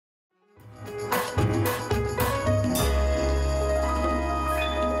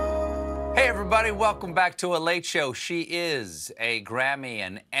everybody. Welcome back to A Late Show. She is a Grammy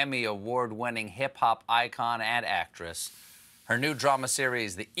and Emmy award-winning hip-hop icon and actress. Her new drama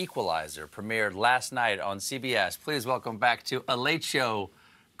series, The Equalizer, premiered last night on CBS. Please welcome back to A Late Show,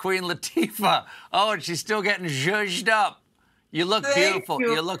 Queen Latifah. Oh, and she's still getting zhuzhed up. You look beautiful.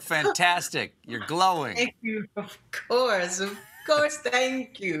 You look fantastic. You're glowing. Thank you. Of course,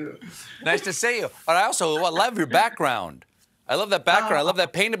 thank you. Nice to see you. But I also love your background. I love that background. I love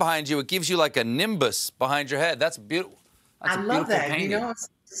that painting behind you. It gives you like a nimbus behind your head. That's beautiful. That's I love that. painting. You know,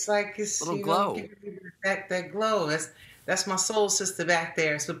 it's like it's little glow. Giving me that glow. That's my soul sister back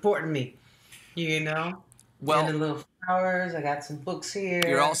there supporting me. You know. Well, and the little flowers. I got some books here.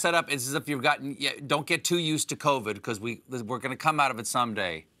 You're all set up. It's as if you've gotten. Yeah, don't get too used to COVID because we're going to come out of it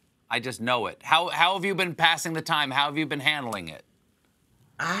someday. I just know it. How have you been passing the time? How have you been handling it?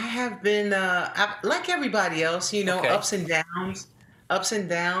 I have been like everybody else, you know, Okay. ups and downs.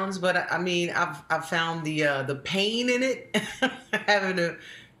 But I mean, I've found the pain in it, having to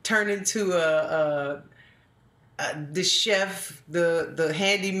turn into the chef, the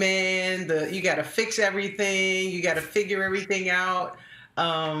handyman. You got to fix everything. You got to figure everything out.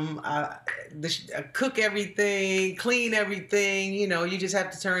 Cook everything, clean everything. You know, you just have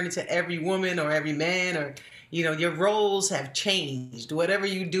to turn into every woman or every man, or you know, your roles have changed. Whatever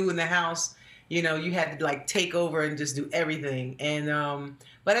you do in the house, you know, you had to like take over and just do everything. And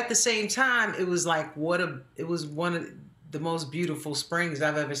but at the same time, it was like it was one of the most beautiful springs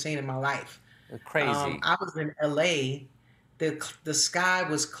I've ever seen in my life. Crazy. I was in LA. The sky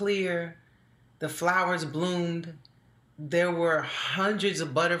was clear. The flowers bloomed. There were hundreds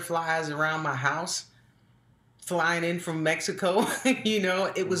of butterflies around my house flying in from Mexico. You know,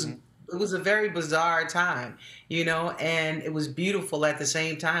 it was a very bizarre time, you know, and it was beautiful at the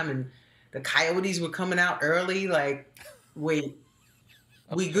same time. And the coyotes were coming out early, like, wait,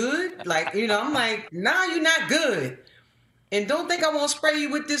 we good? Like, you know, I'm like, nah, you're not good. And don't think I won't spray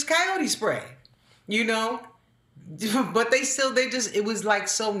you with this coyote spray, you know? But it was like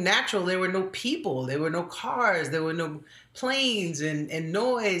so natural. There were no people, there were no cars, there were no planes and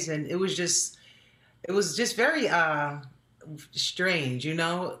noise. And it was just very strange, you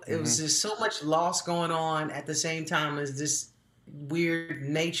know? It was just so much loss going on at the same time as this weird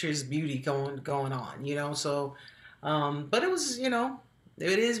nature's beauty going on, you know? So, but it was, you know,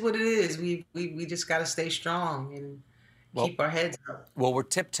 it is what it is. We just got to stay strong and keep our heads up. Well, we're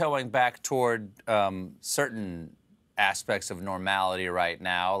tiptoeing back toward certain aspects of normality right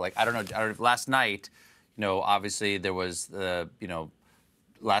now. Like, I don't know, last night, you know, obviously there was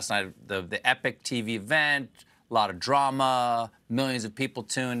last night, the epic TV event, a lot of drama, millions of people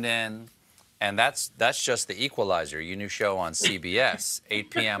tuned in. And that's just The Equalizer, your new show on CBS,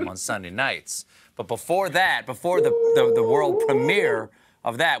 8 p.m. on Sunday nights. But before that, before the world premiere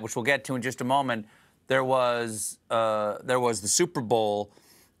of that, which we'll get to in just a moment, there was the Super Bowl.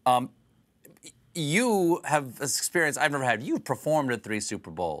 You have this experience I've never had. You've performed at 3 Super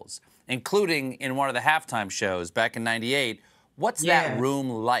Bowls, including in one of the halftime shows back in '98. What's that room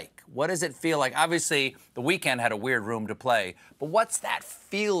like? What does it feel like? Obviously, The Weeknd had a weird room to play, but what's that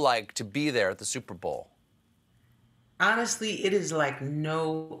feel like to be there at the Super Bowl? Honestly, it is like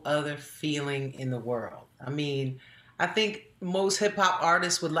no other feeling in the world. I mean, I think most hip hop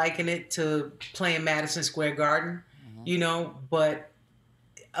artists would liken it to playing Madison Square Garden, you know, but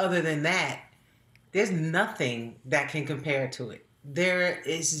other than that, there's nothing that can compare to it. There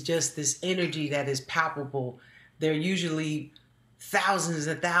is just this energy that is palpable. There are usually thousands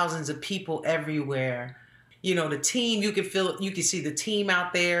and thousands of people everywhere. You know, the team, you can see the team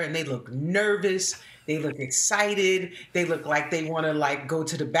out there and they look nervous. They look excited. They look like they want to like go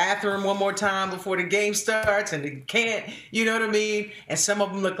to the bathroom one more time before the game starts and they can't, you know what I mean? And some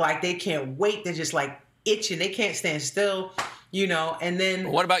of them look like they can't wait. They're just like itching. They can't stand still, you know, and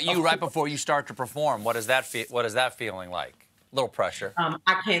then. What about you right before you start to perform? What is that feeling like? A little pressure.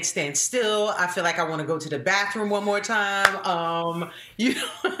 I can't stand still. I feel like I want to go to the bathroom one more time. You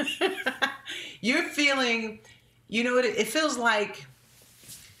know, you're feeling, you know, it feels like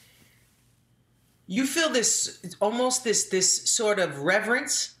you feel almost this sort of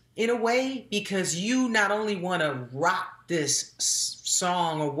reverence in a way, because you not only want to rock this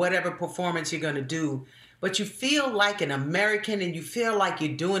song or whatever performance you're going to do, but you feel like an American and you feel like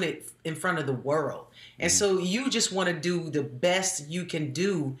you're doing it in front of the world. And so you just want to do the best you can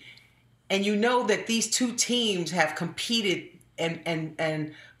do. And you know that these two teams have competed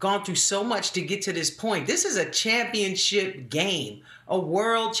and gone through so much to get to this point. This is a championship game, a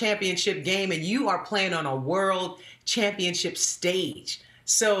world championship game, and you are playing on a world championship stage.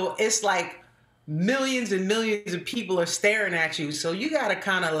 So it's like millions and millions of people are staring at you. So you got to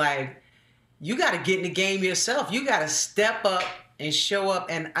kind of like you got to get in the game yourself. You got to step up and show up.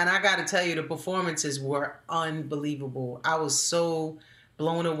 And I got to tell you, the performances were unbelievable. I was so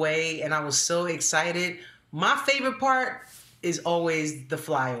blown away and I was so excited. My favorite part is always the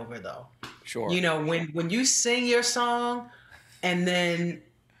flyover, though. Sure. You know, when you sing your song and then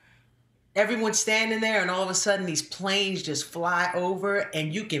everyone's standing there and all of a sudden these planes just fly over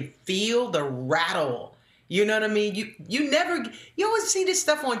and you can feel the rattle. You know what I mean? You always see this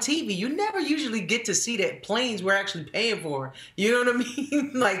stuff on TV. You never usually get to see that planes we're actually paying for. You know what I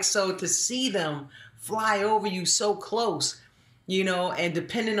mean? Like, so to see them fly over you so close, you know, and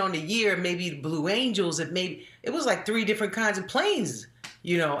depending on the year, maybe the Blue Angels, it was like 3 different kinds of planes,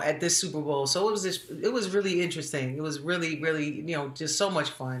 you know, at this Super Bowl. So it was really interesting. It was really, really, you know, just so much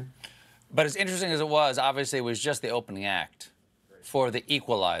fun. But as interesting as it was, obviously it was just the opening act for the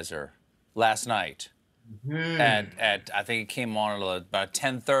Equalizer last night. At I think it came on at about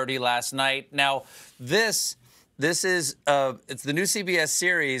 10:30 last night. Now, this is it's the new CBS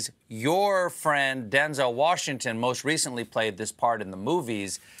series. Your friend Denzel Washington most recently played this part in the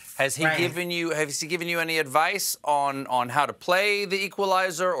movies. Has he given you any advice on how to play the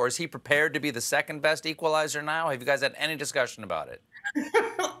Equalizer, or is he prepared to be the second best Equalizer now? Have you guys had any discussion about it?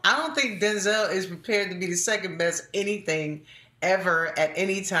 I don't think Denzel is prepared to be the second best anything ever at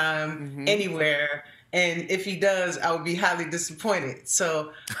any time, anywhere. And if he does, I would be highly disappointed.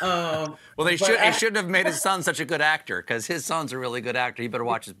 So, well, he shouldn't have made his son such a good actor, because his son's a really good actor. He better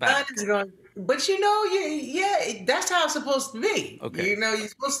watch his back. But you know, yeah, that's how it's supposed to be. Okay. You know, you're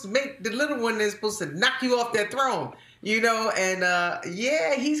supposed to make the little one that's supposed to knock you off that throne. You know, and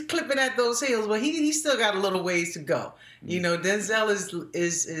yeah, he's clipping at those heels, but he still got a little ways to go. You know, Denzel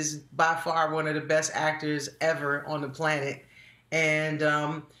is by far one of the best actors ever on the planet, and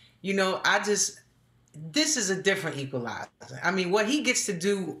you know, this is a different Equalizer. I mean, what he gets to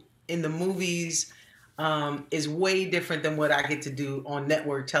do in the movies is way different than what I get to do on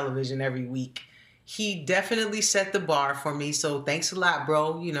network television every week. He definitely set the bar for me, so thanks a lot,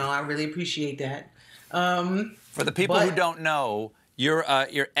 bro. You know, I really appreciate that. For the people who don't know, you're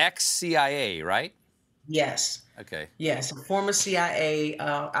ex-CIA, right? Yes. Okay. Yes, a former CIA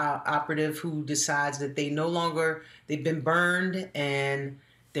operative who decides that they've been burned and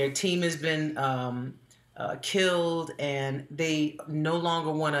their team has been killed, and they no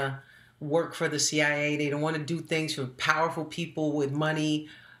longer want to work for the CIA. They don't want to do things for powerful people with money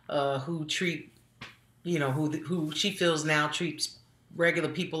who treat, you know, who she feels now treats regular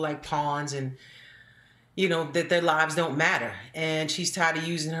people like pawns, and you know, that their lives don't matter. And she's tired of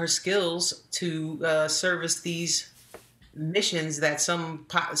using her skills to service these missions that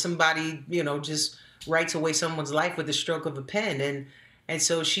somebody, you know, just writes away someone's life with the stroke of a pen. And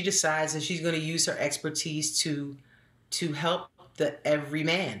so she decides that she's going to use her expertise to help the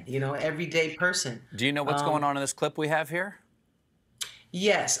everyman, you know, everyday person. Do you know what's going on in this clip we have here?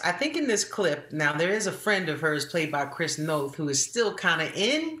 Yes, I think in this clip, now there is a friend of hers played by Chris Noth who is still kind of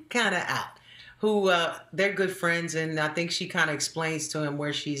in, kind of out. Who they're good friends, and I think she kind of explains to him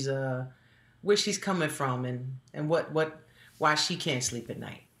where she's coming from and why she can't sleep at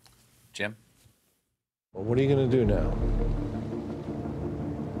night. Jim? Well, what are you going to do now?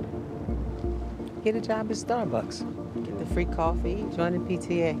 Get a job at Starbucks. Get the free coffee, join the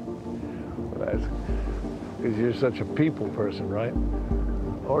PTA. Well, that's because you're such a people person, right?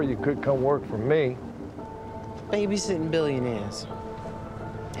 Or you could come work for me. Babysitting billionaires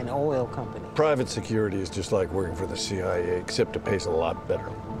and oil companies. Private security is just like working for the CIA, except it pays a lot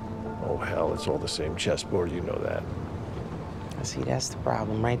better. Oh, hell, it's all the same chessboard, you know that. See, that's the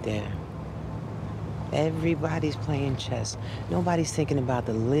problem right there. Everybody's playing chess. Nobody's thinking about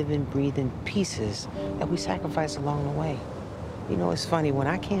the living, breathing pieces that we sacrifice along the way. You know, it's funny, when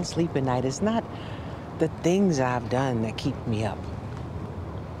I can't sleep at night, it's not the things I've done that keep me up.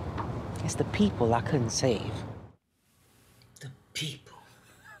 It's the people I couldn't save. The people.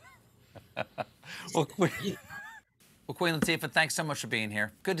 Well, Queen Latifah, thanks so much for being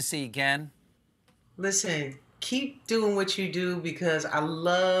here. Good to see you again. Listen, keep doing what you do, because I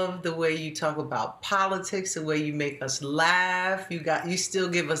love the way you talk about politics, the way you make us laugh. You still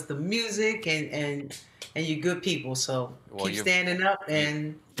give us the music, and you're good people. So keep standing up,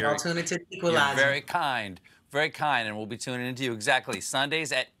 and I'll tune into Equalizer. You're very kind, and we'll be tuning into you exactly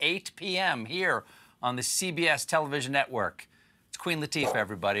Sundays at 8 p.m. here on the CBS television network. It's Queen Latifah,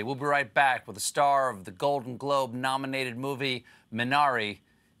 everybody. We'll be right back with the star of the Golden Globe nominated movie Minari,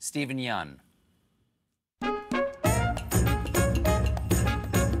 Stephen Yeun.